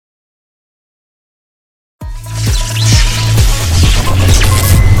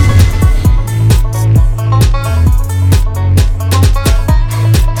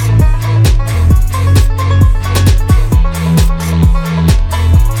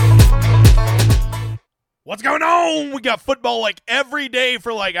What's going on? We got football like every day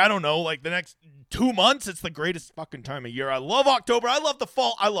for like, I don't know, like the next 2 months. It's the greatest fucking time of year. I love October. I love the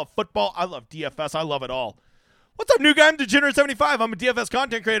fall. I love football. I love DFS. I love it all. What's up, new guy? I'm Degenerate75. I'm a DFS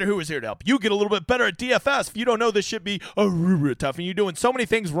content creator who is here to help you get a little bit better at DFS. If you don't know, this should be tough, and you're doing so many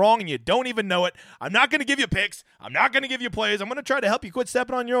things wrong and you don't even know it. I'm not going to give you picks. I'm not going to give you plays. I'm going to try to help you quit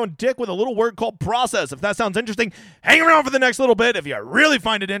stepping on your own dick with a little word called process. If that sounds interesting, hang around for the next little bit. If you really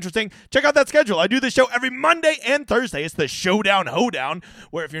find it interesting, check out that schedule. I do this show every Monday and Thursday. It's the Showdown, Hoedown,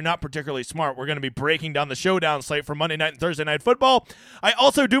 where if you're not particularly smart, we're going to be breaking down the Showdown slate for Monday night and Thursday night football. I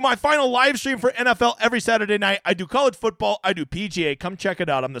also do my final live stream for NFL every Saturday night. I do college football. I do PGA. Come check it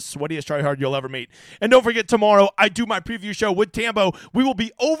out. I'm the sweatiest tryhard you'll ever meet. And don't forget, tomorrow, I do my preview show with Tambo. We will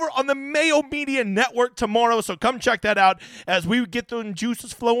be over on the Mayo Media Network tomorrow, so come check that out as we get the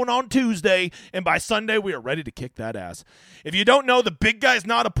juices flowing on Tuesday, and by Sunday, we are ready to kick that ass. If you don't know, the big guy's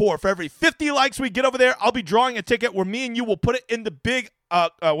not a poor. For every 50 likes we get over there, I'll be drawing a ticket where me and you will put it in the big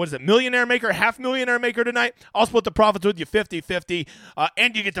millionaire maker, half millionaire maker tonight. I'll split the profits with you 50-50,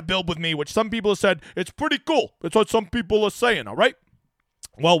 and you get to build with me, which some people have said it's pretty cool. It's what some people are saying, all right?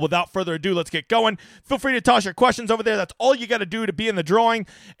 Well, without further ado, let's get going. Feel free to toss your questions over there. That's all you got to do to be in the drawing,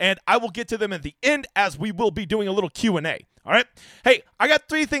 and I will get to them at the end as we will be doing a little Q&A. All right? Hey, I got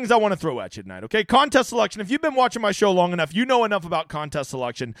 3 things I want to throw at you tonight, okay? Contest selection. If you've been watching my show long enough, you know enough about contest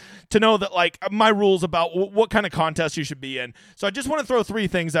selection to know that, like, my rules about what kind of contest you should be in. So I just want to throw 3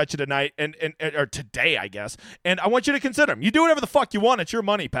 things at you tonight, or today, I guess, and I want you to consider them. You do whatever the fuck you want. It's your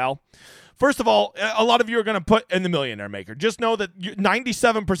money, pal. First of all, a lot of you are going to put in the millionaire maker. Just know that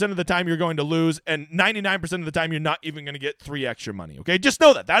 97% of the time you're going to lose, and 99% of the time you're not even going to get 3 extra money, okay? Just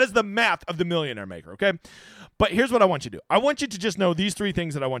know that. That is the math of the millionaire maker, okay? But here's what I want you to do. I want you to just know these 3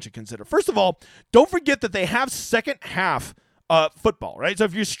 things that I want you to consider. First of all, don't forget that they have second half football, right? So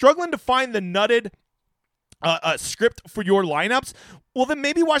if you're struggling to find the nutted script for your lineups, well, then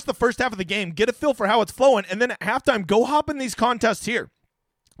maybe watch the first half of the game, get a feel for how it's flowing, and then at halftime, go hop in these contests here.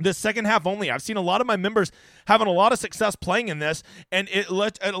 This second half only. I've seen a lot of my members having a lot of success playing in this, and it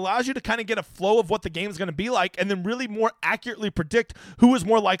allows you to kind of get a flow of what the game is going to be like and then really more accurately predict who is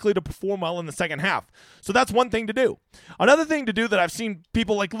more likely to perform well in the second half. So that's one thing to do. Another thing to do that I've seen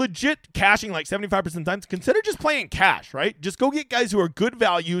people like legit cashing like 75% of the times, consider just playing cash, right? Just go get guys who are good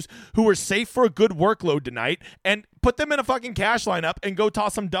values, who are safe for a good workload tonight, and put them in a fucking cash lineup and go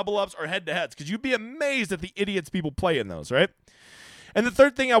toss some double ups or head-to-heads, because you'd be amazed at the idiots people play in those, right? And the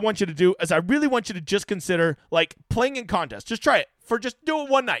third thing I want you to do is I really want you to just consider, like, playing in contests. Just try it. Just do it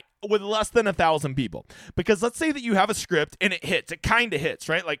one night with less than 1,000 people. Because let's say that you have a script and it hits. It kind of hits,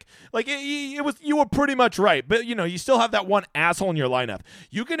 right? Like you were pretty much right. But, you know, you still have that one asshole in your lineup.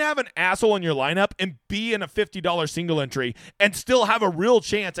 You can have an asshole in your lineup and be in a $50 single entry and still have a real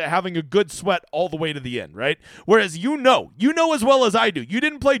chance at having a good sweat all the way to the end, right? Whereas you know as well as I do. You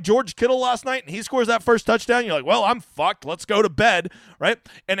didn't play George Kittle last night and he scores that first touchdown. You're like, well, I'm fucked. Let's go to bed, right?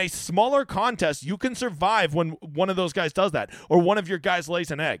 In a smaller contest, you can survive when one of those guys does that, or one of your guys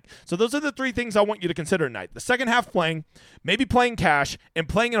lays an egg. So those are the 3 things I want you to consider tonight. The second half playing, maybe playing cash, and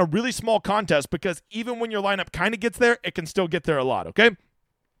playing in a really small contest, because even when your lineup kind of gets there, it can still get there a lot, okay?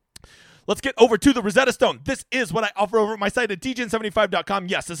 Let's get over to the Rosetta Stone. This is what I offer over at my site at dgen75.com.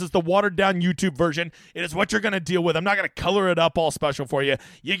 Yes, this is the watered-down YouTube version. It is what you're going to deal with. I'm not going to color it up all special for you.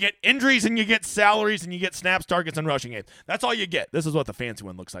 You get injuries, and you get salaries, and you get snaps, targets, and rushing games. That's all you get. This is what the fancy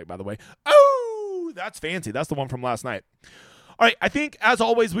one looks like, by the way. Oh, that's fancy. That's the one from last night. All right, I think, as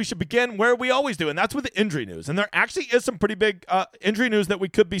always, we should begin where we always do, and that's with the injury news. And there actually is some pretty big injury news that we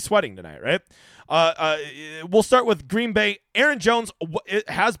could be sweating tonight, right? We'll start with Green Bay. Aaron Jones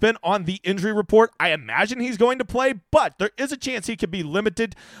has been on the injury report. I imagine he's going to play, but there is a chance he could be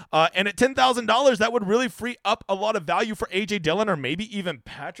limited. And at $10,000, that would really free up a lot of value for A.J. Dillon or maybe even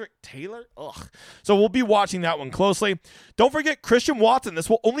Patrick Taylor. Ugh. So we'll be watching that one closely. Don't forget Christian Watson. This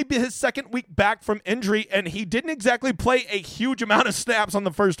will only be his second week back from injury, and he didn't exactly play a huge amount of snaps on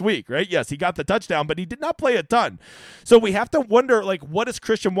the first week, right? Yes, he got the touchdown, but he did not play a ton. So we have to wonder, like, what is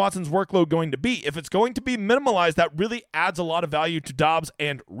Christian Watson's workload going to be? If it's going to be minimalized, that really adds a lot of value to Dobbs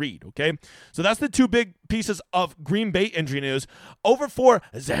and Reed, okay? So that's the 2 big pieces of Green Bay injury news. Over for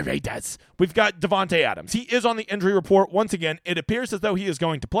the Raiders, we've got Devontae Adams. He is on the injury report. Once again, it appears as though he is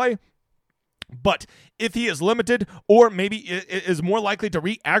going to play. But if he is limited, or maybe is more likely to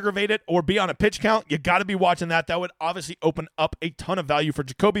re-aggravate it or be on a pitch count, you got to be watching that. That would obviously open up a ton of value for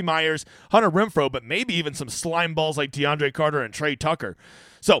Jacoby Myers, Hunter Renfrow, but maybe even some slime balls like DeAndre Carter and Trey Tucker.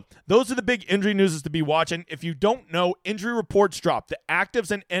 So those are the big injury news to be watching. If you don't know, injury reports drop. The actives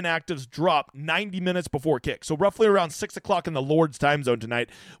and inactives drop 90 minutes before kick. So roughly around 6 o'clock in the Lord's time zone tonight,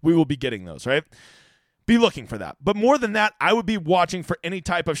 we will be getting those, right? be looking for that. But more than that, I would be watching for any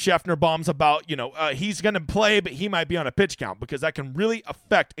type of Scheffner bombs about, he's going to play, but he might be on a pitch count, because that can really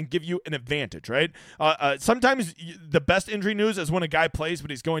affect and give you an advantage, right? Sometimes the best injury news is when a guy plays,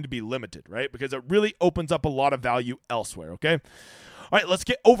 but he's going to be limited, right? Because it really opens up a lot of value elsewhere, okay? All right, let's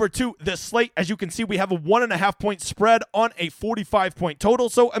get over to this slate. As you can see, we have a 1.5-point spread on a 45-point total,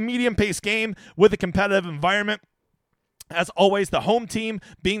 so a medium-paced game with a competitive environment. As always, the home team,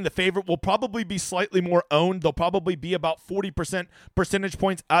 being the favorite, will probably be slightly more owned. They'll probably be about 40% percentage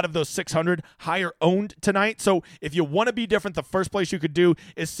points out of those 600 higher owned tonight. So if you want to be different, the first place you could do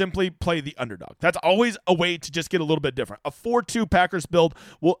is simply play the underdog. That's always a way to just get a little bit different. A 4-2 Packers build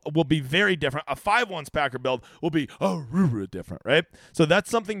will be very different. A 5-1 Packer build will be different, right? So that's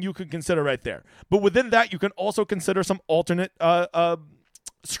something you can consider right there. But within that, you can also consider some alternate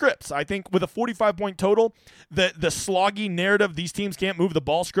scripts. I think with a 45-point total, the sloggy narrative, these teams can't move the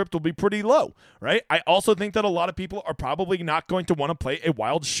ball script, will be pretty low, right? I also think that a lot of people are probably not going to want to play a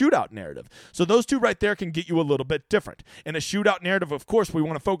wild shootout narrative. So those two right there can get you a little bit different. In a shootout narrative, of course, we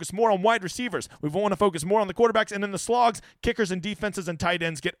want to focus more on wide receivers. We want to focus more on the quarterbacks, and in the slogs, kickers and defenses and tight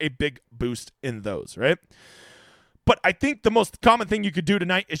ends get a big boost in those, right? But I think the most common thing you could do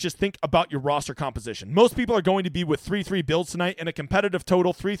tonight is just think about your roster composition. Most people are going to be with 3-3 builds tonight. In a competitive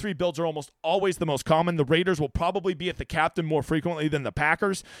total, 3-3 builds are almost always the most common. The Raiders will probably be at the captain more frequently than the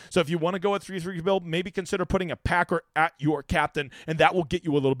Packers. So if you want to go with 3-3 build, maybe consider putting a Packer at your captain, and that will get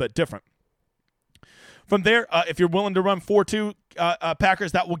you a little bit different. From there, if you're willing to run 4-2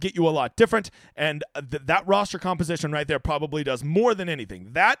 Packers, that will get you a lot different. And that roster composition right there probably does more than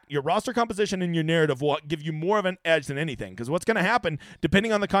anything. Your roster composition and your narrative will give you more of an edge than anything. Because what's going to happen,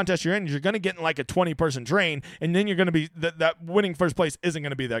 depending on the contest you're in, you're going to get in like a 20-person train, and then you're going to be that winning first place isn't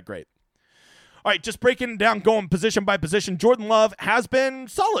going to be that great. All right, just breaking it down, going position by position. Jordan Love has been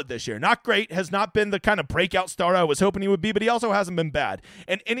solid this year. Not great, has not been the kind of breakout star I was hoping he would be, but he also hasn't been bad.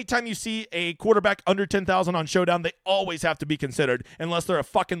 And anytime you see a quarterback under 10,000 on Showdown, they always have to be considered, unless they're a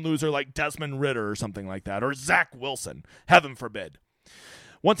fucking loser like Desmond Ridder or something like that, or Zach Wilson, heaven forbid.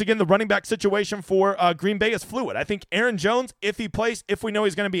 Once again, the running back situation for Green Bay is fluid. I think Aaron Jones, if he plays, if we know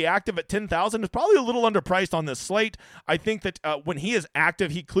he's going to be active at 10,000, is probably a little underpriced on this slate. I think that when he is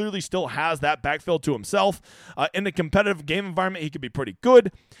active, he clearly still has that backfield to himself. In a competitive game environment, he could be pretty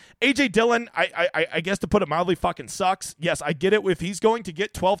good. A.J. Dillon, I guess to put it mildly, fucking sucks. Yes, I get it. If he's going to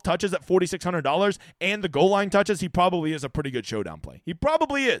get 12 touches at $4,600 and the goal line touches, he probably is a pretty good showdown play. He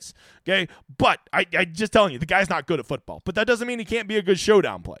probably is, okay? But I just telling you, the guy's not good at football. But that doesn't mean he can't be a good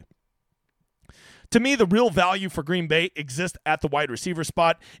showdown play. To me, the real value for Green Bay exists at the wide receiver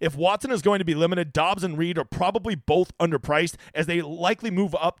spot. If Watson is going to be limited, Dobbs and Reed are probably both underpriced, as they likely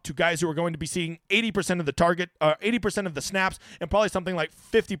move up to guys who are going to be seeing 80% of the 80% of the snaps, and probably something like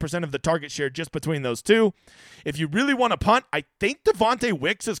 50% of the target share just between those two. If you really want to punt, I think Devontae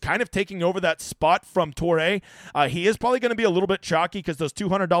Wicks is kind of taking over that spot from Torrey. He is probably going to be a little bit chalky because those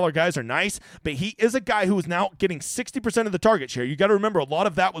 $200 guys are nice, but he is a guy who is now getting 60% of the target share. You got to remember, a lot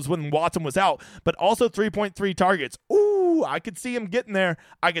of that was when Watson was out, but also 3.3 targets. Ooh, I could see him getting there.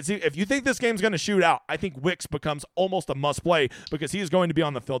 I could see, if you think this game's going to shoot out, I think Wicks becomes almost a must play, because he is going to be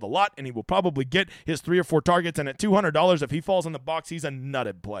on the field a lot, and he will probably get his 3 or 4 targets. And at $200, if he falls in the box, he's a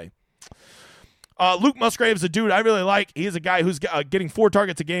nutted play. Luke Musgrave's a dude I really like. He is a guy who's getting 4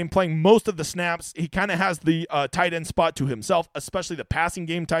 targets a game, playing most of the snaps. He kind of has the tight end spot to himself, especially the passing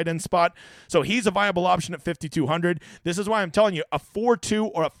game tight end spot. So he's a viable option at $5,200. This is why I'm telling you, a 4-2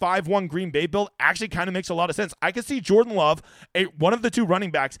 or a 5-1 Green Bay build actually kind of makes a lot of sense. I could see Jordan Love, one of the 2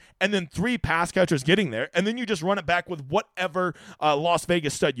 running backs, and then 3 pass catchers getting there, and then you just run it back with whatever Las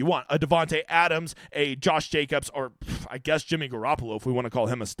Vegas stud you want. A Devontae Adams, a Josh Jacobs, or I guess Jimmy Garoppolo, if we want to call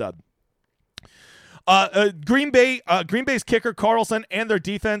him a stud. Green Bay's kicker Carlson and their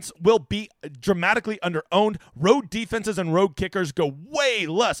defense will be dramatically under-owned. Road defenses and road kickers go way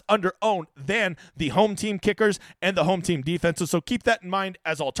less under-owned than the home team kickers and the home team defenses. So keep that in mind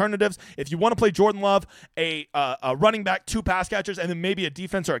as alternatives. If you want to play Jordan Love, a running back, 2 pass catchers, and then maybe a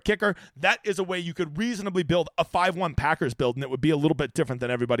defense or a kicker, that is a way you could reasonably build a 5-1 Packers build, and it would be a little bit different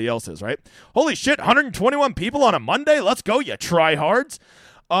than everybody else's, right? Holy shit, 121 people on a Monday? Let's go, you tryhards.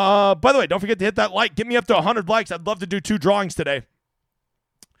 By the way, don't forget to hit that like. Get me up to 100 likes. I'd love to do 2 drawings today.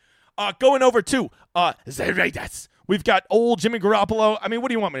 Going over to the Raiders. We've got old Jimmy Garoppolo. I mean, what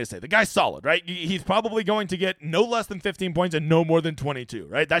do you want me to say? The guy's solid, right? He's probably going to get no less than 15 points and no more than 22,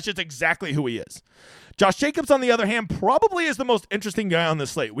 right? That's just exactly who he is. Josh Jacobs, on the other hand, probably is the most interesting guy on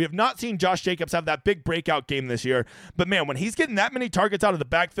this slate. We have not seen Josh Jacobs have that big breakout game this year, but man, when he's getting that many targets out of the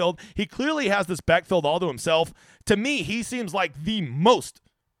backfield, he clearly has this backfield all to himself. To me, he seems like the most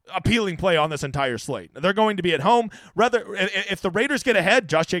appealing play on this entire slate. They're going to be at home. Rather, if the Raiders get ahead,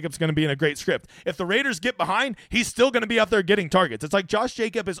 Josh Jacobs is going to be in a great script. If the Raiders get behind, he's still going to be out there getting targets. It's like Josh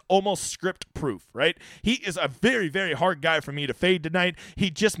Jacobs is almost script proof, right? He is a very, very hard guy for me to fade tonight. He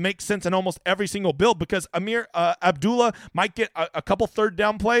just makes sense in almost every single build because Amir Abdullah might get a couple third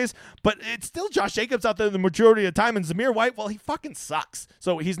down plays, but it's still Josh Jacobs out there the majority of the time. And Zamir White, well, he fucking sucks.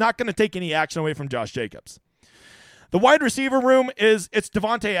 So he's not going to take any action away from Josh Jacobs. The wide receiver room it's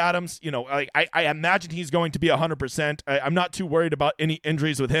Devontae Adams. You know, I imagine he's going to be 100%. I'm not too worried about any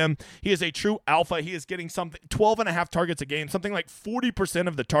injuries with him. He is a true alpha. He is getting 12.5 targets a game, something like 40%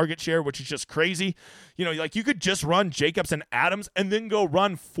 of the target share, which is just crazy. You know, like you could just run Jacobs and Adams and then go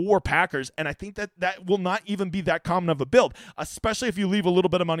run 4 Packers, and I think that will not even be that common of a build, especially if you leave a little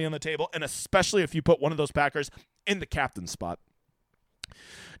bit of money on the table, and especially if you put one of those Packers in the captain spot.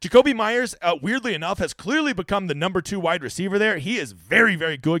 Jacoby Myers, weirdly enough, has clearly become the number 2 wide receiver there. He is very,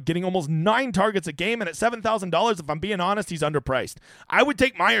 very good, getting almost 9 targets a game, and at $7,000, if I'm being honest, he's underpriced. I would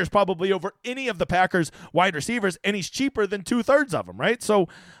take Myers probably over any of the Packers wide receivers, and he's cheaper than 2/3 of them, right? So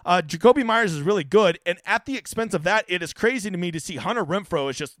Jacoby Myers is really good, and at the expense of that, it is crazy to me to see Hunter Renfrow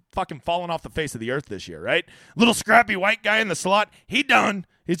is just fucking falling off the face of the earth this year, right? Little scrappy white guy in the slot, he done.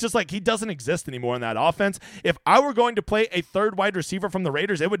 It's just like he doesn't exist anymore in that offense. If I were going to play a third wide receiver from the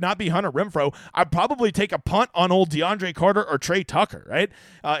Raiders, it would not be Hunter Renfrow. I'd probably take a punt on old DeAndre Carter or Trey Tucker, right?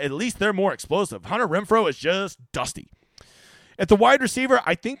 At least they're more explosive. Hunter Renfrow is just dusty. At the wide receiver,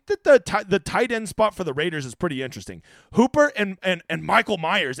 I think that the tight end spot for the Raiders is pretty interesting. Hooper and Michael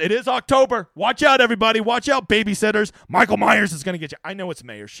Myers. It is October. Watch out, everybody. Watch out, babysitters. Michael Myers is going to get you. I know it's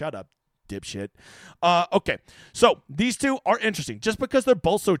Mayor. Shut up, dipshit. Okay, so these two are interesting just because they're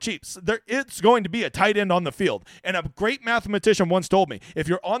both so cheap. So it's going to be a tight end on the field, and a great mathematician once told me, if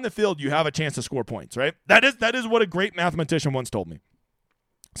you're on the field, you have a chance to score points, right? That is what a great mathematician once told me.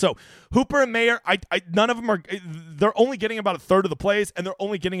 So Hooper and Mayer, none of them are. They're only getting about 1/3 of the plays, and they're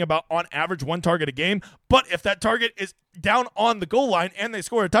only getting about on average 1 target a game. But if that target is down on the goal line and they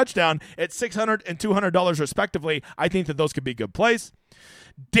score a touchdown at $600 and $200 respectively, I think that those could be good plays.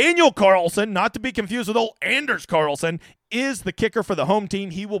 Daniel Carlson, not to be confused with old Anders Carlson, is the kicker for the home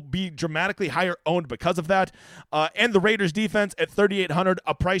team. He will be dramatically higher owned because of that. And the Raiders defense at $3,800,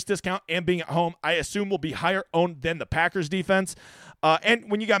 a price discount, and being at home, I assume will be higher owned than the Packers defense. And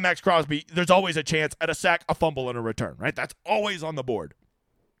when you got Max Crosby, there's always a chance at a sack, a fumble, and a return, right? That's always on the board.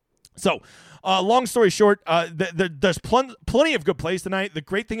 So, long story short, there's plenty of good plays tonight. The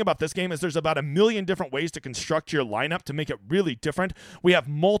great thing about this game is there's about 1 million different ways to construct your lineup to make it really different. We have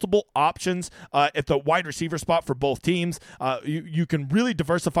multiple options at the wide receiver spot for both teams. You can really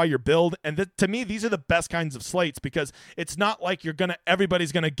diversify your build, and to me, these are the best kinds of slates because it's not like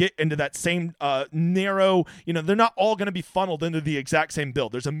everybody's gonna get into that same narrow. You know, they're not all gonna be funneled into the exact same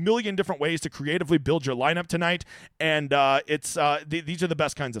build. There's 1 million different ways to creatively build your lineup tonight, and these are the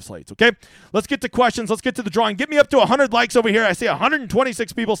best kinds of slates. Okay, let's get to questions. Let's get to the drawing. Get me up to 100 likes over here. I see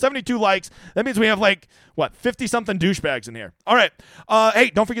 126 people, 72 likes. That means we have 50-something douchebags in here. All right.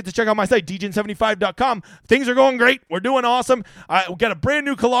 Hey, don't forget to check out my site, djin75.com. Things are going great. We're doing awesome. We've got a brand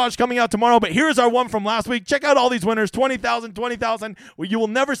new collage coming out tomorrow, but here's our one from last week. Check out all these winners, 20,000, 20,000. You will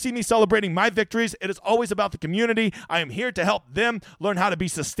never see me celebrating my victories. It is always about the community. I am here to help them learn how to be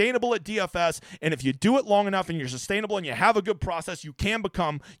sustainable at DFS, and if you do it long enough and you're sustainable and you have a good process, you can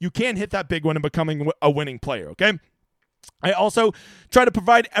hit that big one and becoming a winning player, okay? I also try to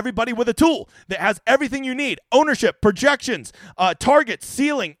provide everybody with a tool that has everything you need: ownership, projections, targets,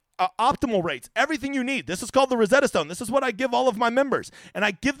 ceiling, optimal rates, everything you need. This is called the Rosetta Stone. This is what I give all of my members. And I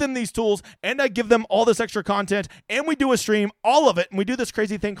give them these tools, and I give them all this extra content, and we do a stream, all of it, and we do this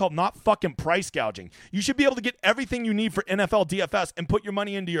crazy thing called not fucking price gouging. You should be able to get everything you need for NFL DFS and put your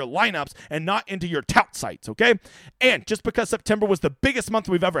money into your lineups and not into your tout sites, okay? And just because September was the biggest month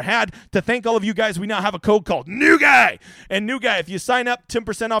we've ever had, to thank all of you guys, we now have a code called New Guy. And New Guy, if you sign up,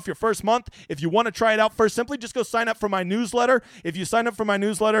 10% off your first month. If you want to try it out first, simply just go sign up for my newsletter. If you sign up for my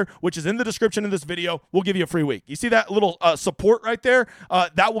newsletter, which is in the description of this video, we'll give you a free week. You see that little support right there?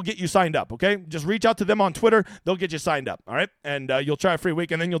 That will get you signed up, okay? Just reach out to them on Twitter. They'll get you signed up, all right? And you'll try a free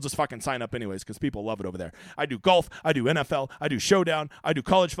week, and then you'll just fucking sign up anyways because people love it over there. I do golf. I do NFL. I do Showdown. I do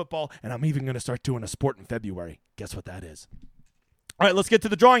college football, and I'm even going to start doing a sport in February. Guess what that is? All right, let's get to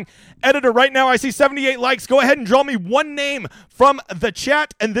the drawing. Editor, right now I see 78 likes. Go ahead and draw me one name from the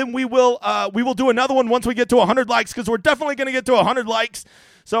chat, and then we will do another one once we get to 100 likes because we're definitely going to get to 100 likes.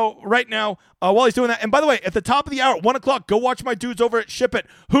 So right now, while he's doing that, and by the way, at the top of the hour, 1 o'clock, go watch my dudes over at Ship It,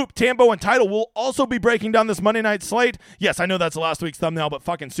 Hoop, Tambo, and Tidal. We'll also be breaking down this Monday night slate. Yes, I know that's last week's thumbnail, but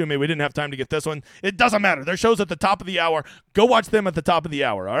fucking sue me. We didn't have time to get this one. It doesn't matter. Their show's at the top of the hour. Go watch them at the top of the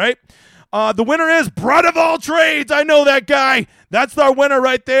hour, all right? The winner is Bread of All Trades. I know that guy. That's our winner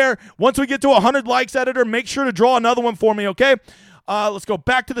right there. Once we get to 100 likes, editor, make sure to draw another one for me, okay? Let's go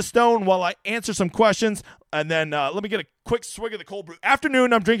back to the stone while I answer some questions, and then let me get a quick swig of the cold brew.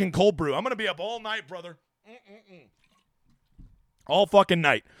 Afternoon, I'm drinking cold brew. I'm going to be up all night, brother. All fucking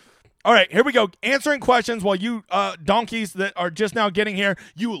night. All right, here we go. Answering questions while you donkeys that are just now getting here,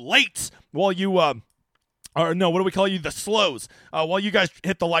 you lates, while you, or no, what do we call you? The slows, while you guys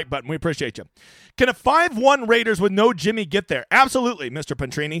hit the like button. We appreciate you. Can a 5-1 Raiders with no Jimmy get there? Absolutely, Mr.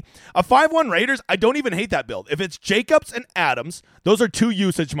 Pentrini. A 5-1 Raiders, I don't even hate that build. If it's Jacobs and Adams, those are two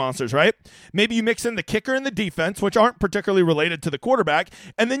usage monsters, right? Maybe you mix in the kicker and the defense, which aren't particularly related to the quarterback,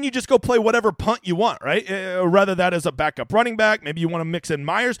 and then you just go play whatever punt you want, right? Rather that as a backup running back. Maybe you want to mix in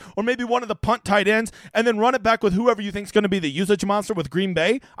Myers, or maybe one of the punt tight ends, and then run it back with whoever you think is going to be the usage monster with Green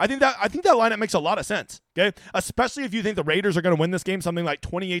Bay. I think that lineup makes a lot of sense, okay? Especially if you think the Raiders are going to win this game, something like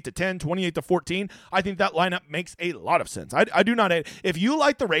 28-10, 28-14. I think that lineup makes a lot of sense. I do not hate. If you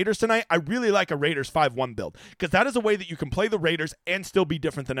like the Raiders tonight, I really like a Raiders 5-1 build, because that is a way that you can play the Raiders and still be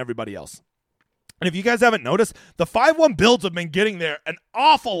different than everybody else. And if you guys haven't noticed, the 5-1 builds have been getting there an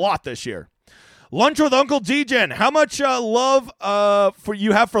awful lot this year. Lunch with Uncle D-Gen. How much love for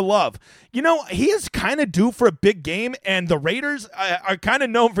you have for Love? You know, he is kind of due for a big game, and the Raiders are kind of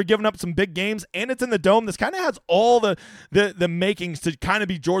known for giving up some big games, and it's in the Dome. This kind of has all the makings to kind of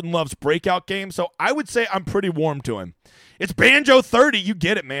be Jordan Love's breakout game, so I would say I'm pretty warm to him. It's Banjo 30. You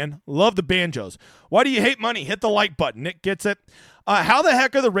get it, man. Love the banjos. Why do you hate money? Hit the like button. Nick gets it. How the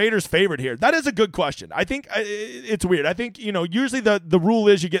heck are the Raiders favored here? That is a good question. I think it's weird. I think, usually the rule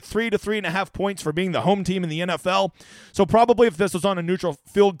is you get 3 to 3.5 points for being the home team in the NFL. So probably if this was on a neutral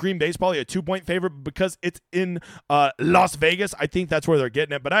field, Green Bay's probably a 2-point favorite, because it's in Las Vegas. I think that's where they're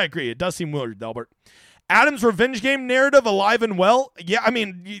getting it. But I agree. It does seem weird, Delbert. Adams' revenge game narrative alive and well. Yeah, I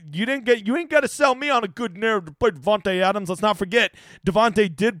mean, you ain't got to sell me on a good narrative to play Davante Adams. Let's not forget,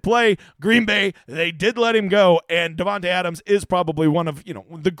 Davante did play Green Bay. They did let him go, and Davante Adams is probably one of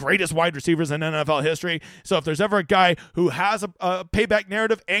the greatest wide receivers in NFL history. So if there's ever a guy who has a payback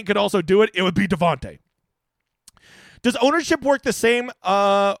narrative and could also do it, it would be Davante. Does ownership work the same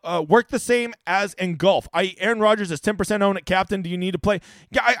as in golf? Aaron Rodgers is 10% owned at captain. Do you need to play?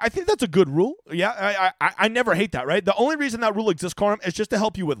 Yeah, I think that's a good rule. Yeah, I never hate that, right? The only reason that rule exists, Corum, is just to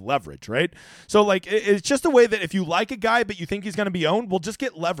help you with leverage, right? So, it's just a way that if you like a guy but you think he's going to be owned, we'll just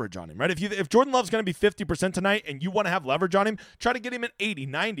get leverage on him, right? If Jordan Love's going to be 50% tonight and you want to have leverage on him, try to get him at 80,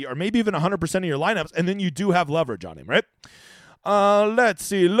 90, or maybe even 100% of your lineups, and then you do have leverage on him, right? Let's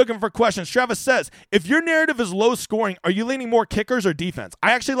see. Looking for questions. Travis says, if your narrative is low scoring, are you leaning more kickers or defense?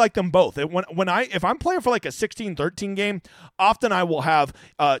 I actually like them both. If I'm playing for like a 16-13 game, often I will have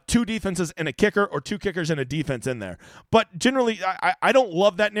 2 defenses and a kicker, or 2 kickers and a defense in there. But generally, I don't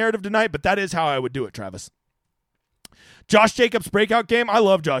love that narrative tonight, but that is how I would do it, Travis. Josh Jacobs breakout game. I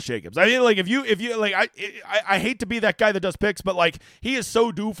love Josh Jacobs. I mean, if you I hate to be that guy that does picks, but he is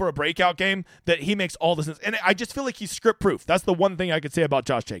so due for a breakout game that he makes all the sense. And I just feel like he's script proof. That's the one thing I could say about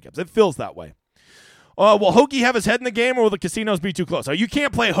Josh Jacobs. It feels that way. Will Hoagie have his head in the game, or will the casinos be too close? You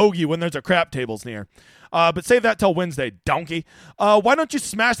can't play Hoagie when there's a crap tables near. But save that till Wednesday, donkey. Why don't you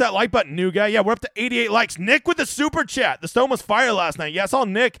smash that like button, new guy? Yeah, we're up to 88 likes. Nick with the super chat. The Stone was fire last night. Yeah, I saw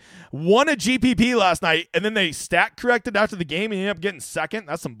Nick won a GPP last night, and then they stat corrected after the game, and he ended up getting second.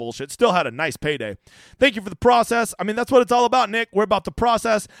 That's some bullshit. Still had a nice payday. Thank you for the process. I mean, that's what it's all about, Nick. We're about the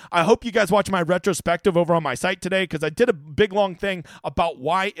process. I hope you guys watch my retrospective over on my site today, because I did a big, long thing about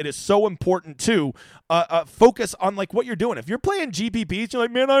why it is so important to focus on what you're doing. If you're playing GPPs, you're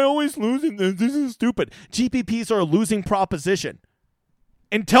like, man, I always lose in this. This is stupid. GPPs are a losing proposition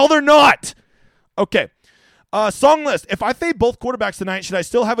until they're not. Okay. Song list. If I fade both quarterbacks tonight, should I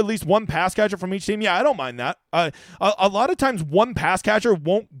still have at least one pass catcher from each team? Yeah, I don't mind that. A lot of times one pass catcher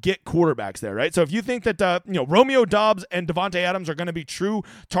won't get quarterbacks there, right? So if you think that Romeo Doubs and Davante Adams are going to be true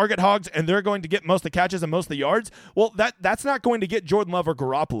target hogs and they're going to get most of the catches and most of the yards, well, that's not going to get Jordan Love or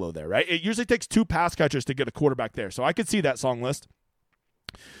Garoppolo there, right? It usually takes 2 pass catchers to get a quarterback there. So I could see that song list.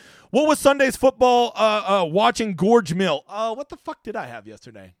 What was Sunday's football watching Gorge Mill? What the fuck did I have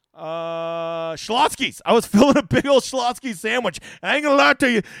yesterday? Schlotsky's. I was filling a big old Schlotsky sandwich. I ain't gonna lie to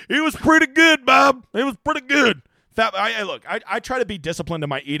you. It was pretty good, Bob. It was pretty good. I try to be disciplined in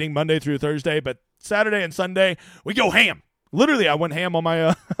my eating Monday through Thursday, but Saturday and Sunday, we go ham. Literally, I went ham on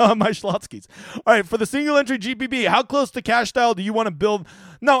my on my Schlotzkys. All right, for the single entry GPP, how close to cash style do you want to build?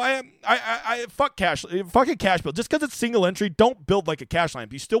 No, I fuck cash. Fuck a cash build. Just because it's single entry, don't build like a cash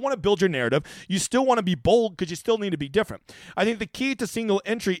lineup. You still want to build your narrative. You still want to be bold because you still need to be different. I think the key to single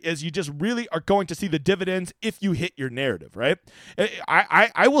entry is you just really are going to see the dividends if you hit your narrative, right?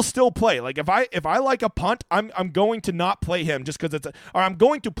 I will still play. Like if I like a punt, I'm going to not play him just because or I'm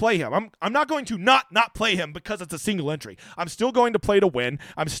going to play him. I'm not going to not play him because it's a single entry. I'm still going to play to win.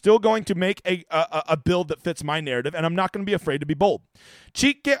 I'm still going to make a build that fits my narrative, and I'm not going to be afraid to be bold.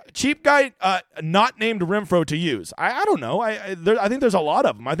 Cheap guy, not named Renfro to use. I don't know. I think there's a lot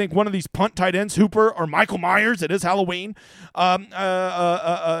of them. I think one of these punt tight ends, Hooper or Michael Myers, it is Halloween.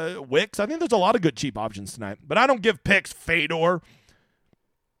 Wicks. I think there's a lot of good cheap options tonight, but I don't give picks. Fedor.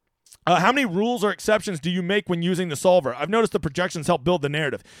 How many rules or exceptions do you make when using the solver? I've noticed the projections help build the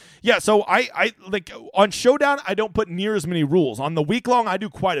narrative. Yeah, so I like on Showdown, I don't put near as many rules. On the week long, I do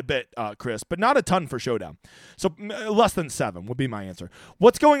quite a bit, Chris, but not a ton for Showdown. So less than 7 would be my answer.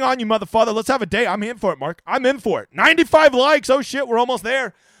 What's going on, you motherfather? Let's have a day. I'm in for it, Mark. I'm in for it. 95 likes. Oh, shit, we're almost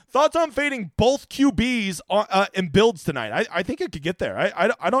there. Thoughts on fading both QBs in builds tonight? I think it could get there.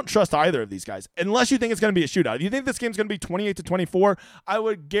 I don't trust either of these guys unless you think it's going to be a shootout. If you think this game's going to be 28-24, I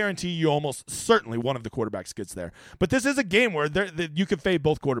would guarantee you almost certainly one of the quarterbacks gets there. But this is a game where you could fade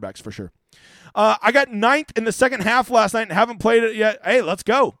both quarterbacks for sure. I got 9th in the second half last night and haven't played it yet. Hey, let's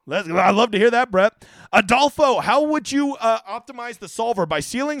go. I'd love to hear that, Brett. Adolfo, how would you optimize the solver, by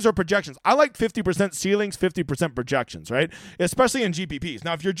ceilings or projections? I like 50% ceilings, 50% projections, right? Especially in GPPs.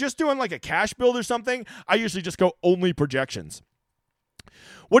 Now, if you're just doing like a cash build or something, I usually just go only projections.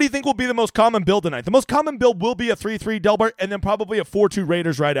 What do you think will be the most common build tonight? The most common build will be a 3-3 Delbert and then probably a 4-2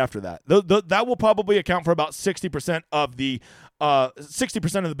 Raiders right after that. That will probably account for about 60% of the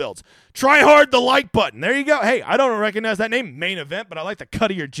 60% of the builds. Try hard the like button. There you go. Hey, I don't recognize that name, main event, but I like the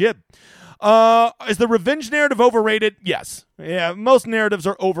cut of your jib. Is the revenge narrative overrated? Yes. Yeah, most narratives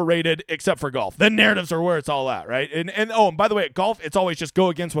are overrated except for golf. The narratives are where it's all at, right? And by the way, at golf, it's always just go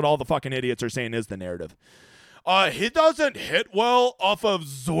against what all the fucking idiots are saying is the narrative. He doesn't hit well off of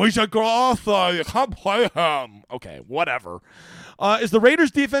Zoyjagroth. You can't play him. Okay, whatever. Is the Raiders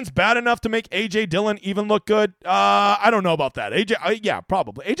defense bad enough to make A.J. Dillon even look good? I don't know about that. Yeah,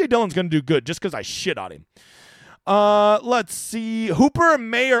 probably. A.J. Dillon's going to do good just because I shit on him. Let's see. Hooper and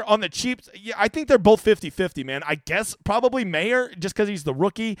Mayer on the cheap. Yeah, I think they're both 50-50, man. I guess probably Mayer just because he's the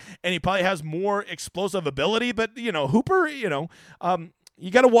rookie and he probably has more explosive ability. But, Hooper, you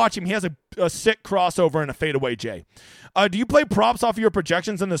got to watch him. He has a sick crossover and a fadeaway J. Do you play props off of your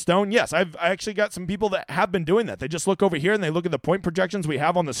projections in the stone? Yes, I actually got some people that have been doing that. They just look over here and they look at the point projections we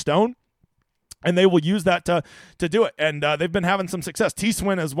have on the stone, and they will use that to do it. And they've been having some success.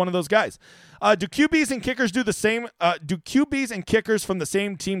 T-Swin is one of those guys. Do QBs and kickers do the same? Do QBs and kickers from the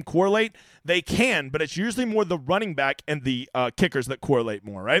same team correlate? They can, but it's usually more the running back and the kickers that correlate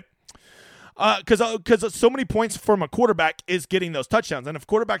more, right? Because so many points from a quarterback is getting those touchdowns. And if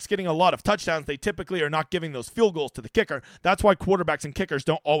quarterback's getting a lot of touchdowns, they typically are not giving those field goals to the kicker. That's why quarterbacks and kickers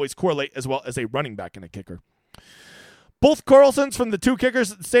don't always correlate as well as a running back and a kicker. Both Carlsons from the two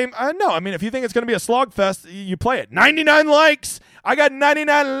kickers, same. No, I mean, if you think it's going to be a slog fest, you play it. 99 likes. I got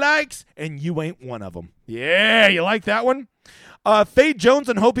 99 likes, and you ain't one of them. Yeah, you like that one? Fade Jones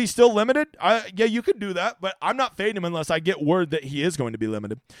and hope he's still limited. Yeah, you could do that, but I'm not fading him unless I get word that he is going to be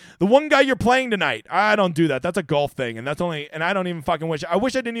limited. The one guy you're playing tonight, I don't do that. That's a golf thing, and I don't even fucking wish. I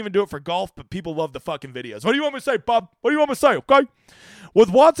wish I didn't even do it for golf, but people love the fucking videos. What do you want me to say, Bob? What do you want me to say, okay? With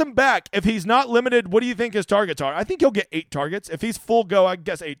Watson back, if he's not limited, what do you think his targets are? I think he'll get 8 targets. If he's full go, I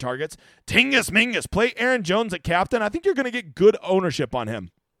guess 8 targets. Tingus Mingus, play Aaron Jones at captain. I think you're going to get good ownership on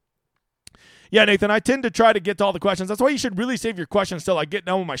him. Yeah, Nathan, I tend to try to get to all the questions. That's why you should really save your questions till I get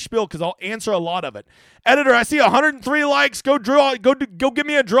done with my spiel, because I'll answer a lot of it. Editor, I see 103 likes. Go draw. Go give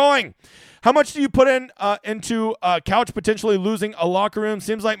me a drawing. How much do you put into Couch potentially losing a locker room?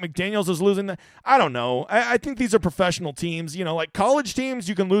 Seems like McDaniels is losing that. I don't know. I think these are professional teams. Like college teams,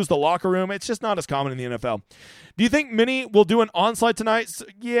 you can lose the locker room. It's just not as common in the NFL. Do you think Minnie will do an onslaught tonight?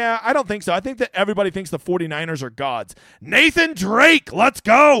 Yeah, I don't think so. I think that everybody thinks the 49ers are gods. Nathan Drake, let's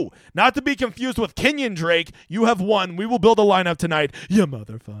go. Not to be confused with Kenyon Drake. You have won. We will build a lineup tonight. You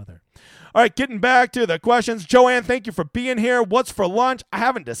motherfather. All right, getting back to the questions. Joanne, thank you for being here. What's for lunch? I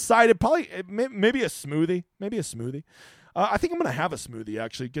haven't decided. Probably maybe a smoothie. I think I'm going to have a smoothie,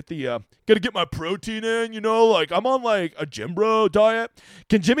 actually. Gotta get my protein in, like I'm on like a gym bro diet.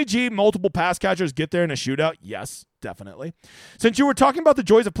 Can Jimmy G, multiple pass catchers, get there in a shootout? Yes, definitely. Since you were talking about the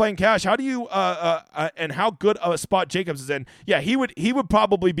joys of playing cash, how do you and how good of a spot Jacobs is in? Yeah, he would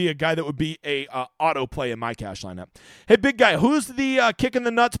probably be a guy that would be a auto play in my cash lineup. Hey, big guy, who's the kick in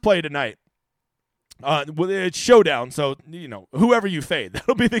the nuts play tonight? It's Showdown, so, whoever you fade,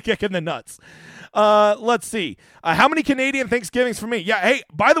 that'll be the kick in the nuts. Let's see. How many Canadian Thanksgivings for me? Yeah, hey,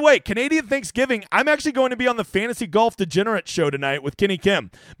 by the way, Canadian Thanksgiving, I'm actually going to be on the Fantasy Golf Degenerate show tonight with Kenny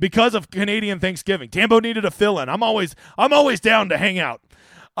Kim because of Canadian Thanksgiving. Tambo needed a fill-in. I'm always down to hang out.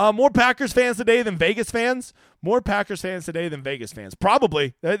 More Packers fans today than Vegas fans? More Packers fans today than Vegas fans.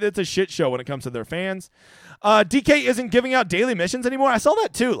 Probably. It's a shit show when it comes to their fans. DK isn't giving out daily missions anymore. I saw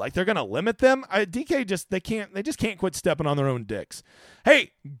that too. Like they're going to limit them. DK they just can't quit stepping on their own dicks.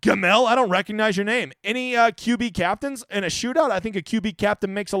 Hey, Gamel, I don't recognize your name. Any QB captains in a shootout? I think a QB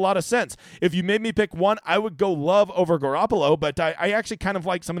captain makes a lot of sense. If you made me pick one, I would go Love over Garoppolo, but I actually kind of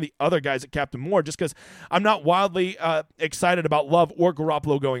like some of the other guys at captain more just because I'm not wildly excited about Love or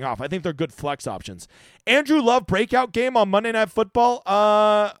Garoppolo going off. I think they're good flex options. Andrew Love breakout game on Monday Night Football?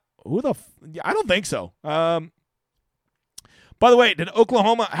 I don't think so. By the way,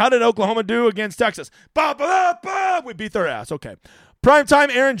 how did Oklahoma do against Texas? We beat their ass. Okay.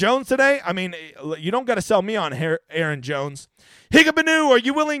 Primetime Aaron Jones today. I mean, you don't got to sell me on Aaron Jones. Higgabanu, are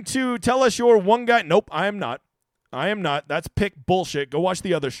you willing to tell us your one guy? Nope, I am not. That's pick bullshit. Go watch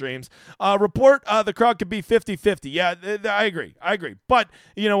the other streams. Report the crowd could be 50-50. Yeah, I agree. But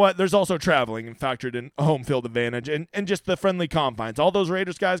you know what? There's also traveling and factored in home field advantage and just the friendly confines. All those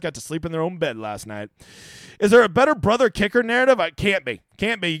Raiders guys got to sleep in their own bed last night. Is there a better brother kicker narrative? I can't be.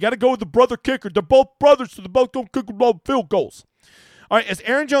 You got to go with the brother kicker. They're both brothers, so they both don't kick field goals. All right, is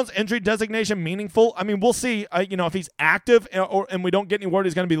Aaron Jones' injury designation meaningful? I mean, we'll see. If he's active and we don't get any word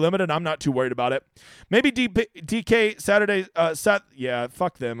he's going to be limited, I'm not too worried about it. Maybe DK Saturday. Yeah,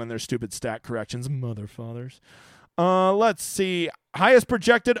 fuck them and their stupid stat corrections, motherfathers. Let's see. Highest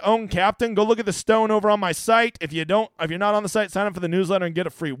projected own captain. Go look at the stone over on my site. If you're not on the site, sign up for the newsletter and get a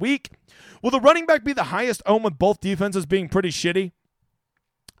free week. Will the running back be the highest own with both defenses being pretty shitty?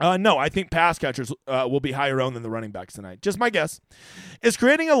 No, I think pass catchers will be higher owned than the running backs tonight. Just my guess. Is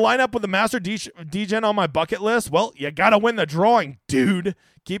creating a lineup with a master degen on my bucket list? Well, you got to win the drawing, dude.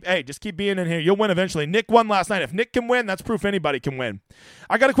 Just keep being in here. You'll win eventually. Nick won last night. If Nick can win, that's proof anybody can win.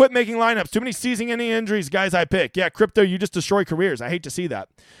 I got to quit making lineups. Too many seizing any injuries, guys I pick. Yeah, Crypto, you just destroy careers. I hate to see that.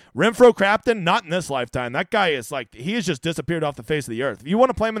 Renfro Crafton, not in this lifetime. That guy is he has just disappeared off the face of the earth. If you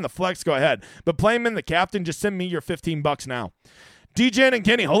want to play him in the flex, go ahead. But play him in the captain, just send me your $15 now. DJ and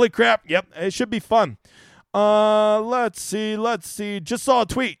Kenny, holy crap. Yep, it should be fun. Let's see. Just saw a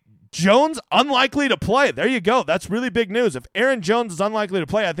tweet. Jones unlikely to play. There you go. That's really big news. If Aaron Jones is unlikely to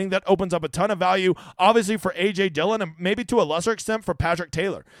play, I think that opens up a ton of value, obviously for A.J. Dillon and maybe to a lesser extent for Patrick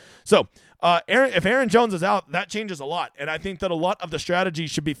Taylor. So if Aaron Jones is out, that changes a lot, and I think that a lot of the strategy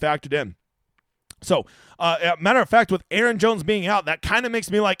should be factored in. So, matter of fact, with Aaron Jones being out, that kind of makes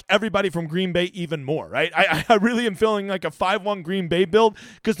me like everybody from Green Bay even more, right? I really am feeling like a 5-1 Green Bay build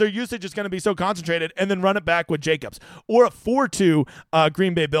because their usage is going to be so concentrated, and then run it back with Jacobs. Or a 4-2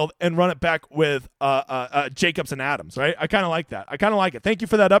 Green Bay build and run it back with Jacobs and Adams, right? I kind of like that. I kind of like it. Thank you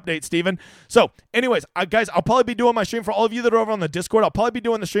for that update, Steven. So, anyways, guys, I'll probably be doing my stream for all of you that are over on the Discord. I'll probably be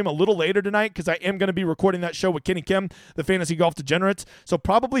doing the stream a little later tonight because I am going to be recording that show with Kenny Kim, the Fantasy Golf Degenerates. So,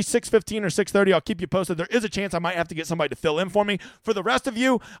 probably 6:15 or 6:30, I'll keep you posted. There is a chance I might have to get somebody to fill in for me. For the rest of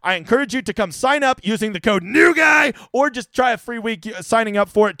you, I encourage you to come sign up using the code NEWGUY or just try a free week signing up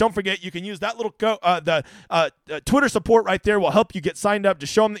for it. Don't forget, you can use that little code. The Twitter support right there will help you get signed up.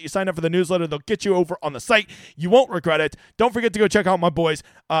 Just show them that you signed up for the newsletter. They'll get you over on the site. You won't regret it. Don't forget to go check out my boys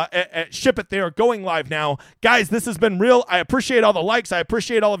at Ship It. They are going live now. Guys, this has been real. I appreciate all the likes. I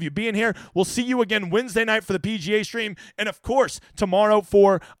appreciate all of you being here. We'll see you again Wednesday night for the PGA stream. And, of course, tomorrow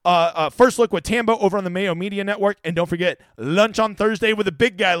for First Look with Tambo over on the Mayo Media Network. And don't forget, lunch on Thursday with the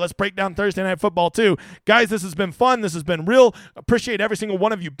big guy. Let's break down Thursday Night Football too. Guys, this has been fun. This has been real. Appreciate every single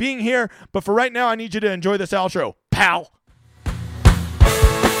one of you being here. But for right now, I need you to enjoy this outro. Pal.